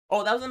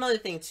Oh, that was another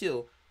thing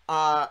too.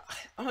 What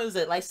was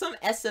it? Like some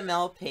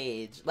SML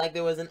page. Like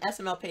there was an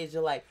SML page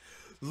that like,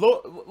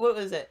 what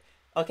was it?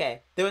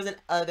 Okay, there was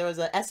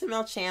a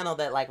SML channel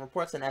that like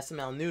reports on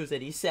SML news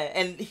that he said,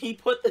 and he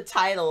put the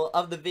title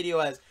of the video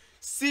as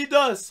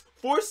CDusk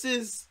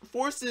forces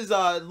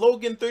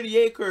Logan 30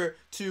 Acre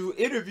to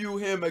interview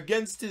him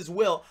against his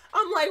will.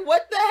 I'm like,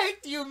 what the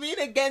heck do you mean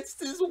against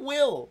his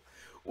will?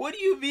 What do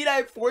you mean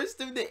I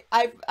forced him to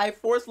I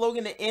forced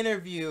Logan to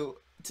interview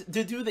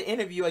to do the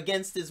interview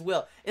against his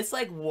will? It's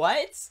like,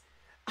 what?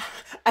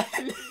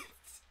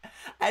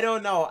 I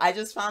don't know. I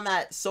just found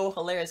that so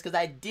hilarious because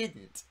I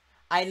didn't.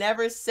 I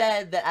never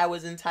said that I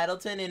was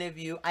entitled to an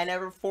interview. I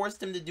never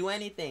forced him to do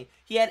anything.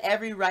 He had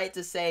every right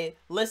to say,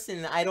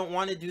 listen, I don't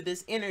want to do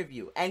this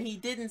interview. And he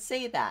didn't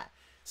say that.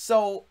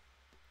 So,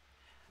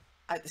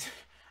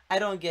 I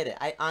don't get it.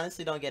 I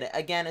honestly don't get it.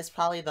 Again, it's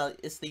probably the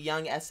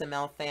young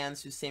SML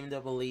fans who seem to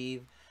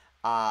believe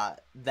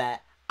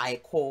that I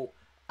quote,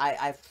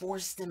 I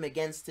forced him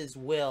against his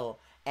will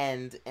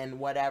and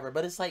whatever.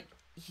 But it's like,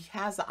 he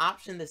has the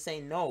option to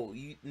say no.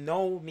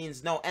 No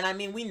means no. And I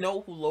mean, we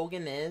know who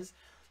Logan is.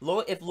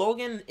 If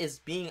Logan is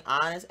being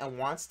honest and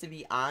wants to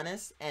be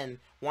honest and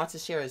wants to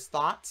share his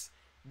thoughts,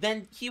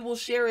 then he will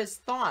share his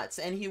thoughts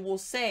and he will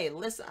say,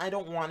 listen, I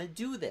don't want to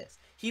do this.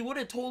 He would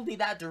have told me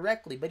that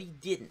directly, but he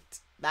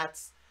didn't.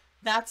 That's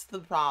the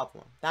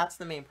problem. That's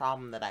the main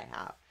problem that I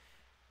have.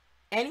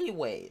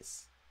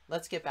 Anyways,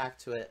 let's get back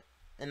to it.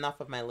 Enough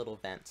of my little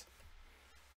vent.